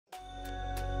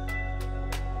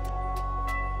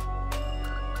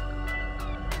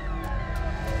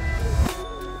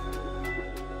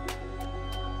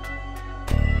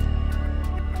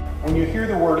when you hear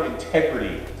the word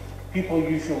integrity, people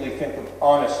usually think of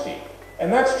honesty.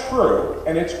 And that's true,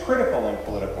 and it's critical in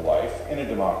political life, in a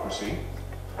democracy.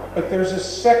 But there's a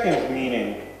second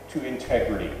meaning to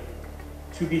integrity: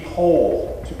 to be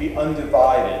whole, to be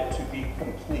undivided, to be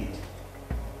complete.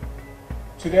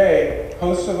 Today,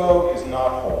 Kosovo is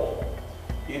not whole.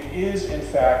 It is, in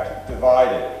fact,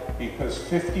 divided because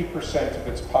 50% of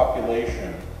its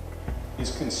population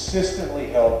is consistently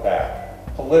held back,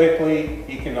 politically,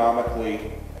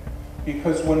 economically,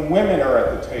 because when women are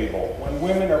at the table, when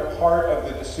women are part of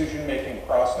the decision-making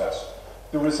process,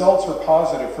 the results are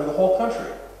positive for the whole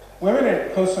country. Women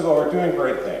in Kosovo are doing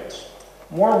great things.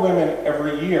 More women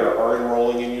every year are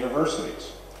enrolling in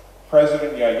universities.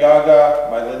 President Yayaga,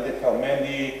 Mylinda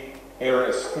Kelmendi, Era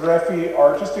Estrefi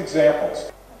are just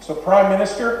examples. So Prime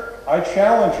Minister, I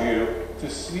challenge you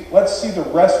to let's see the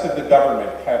rest of the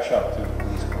government catch up to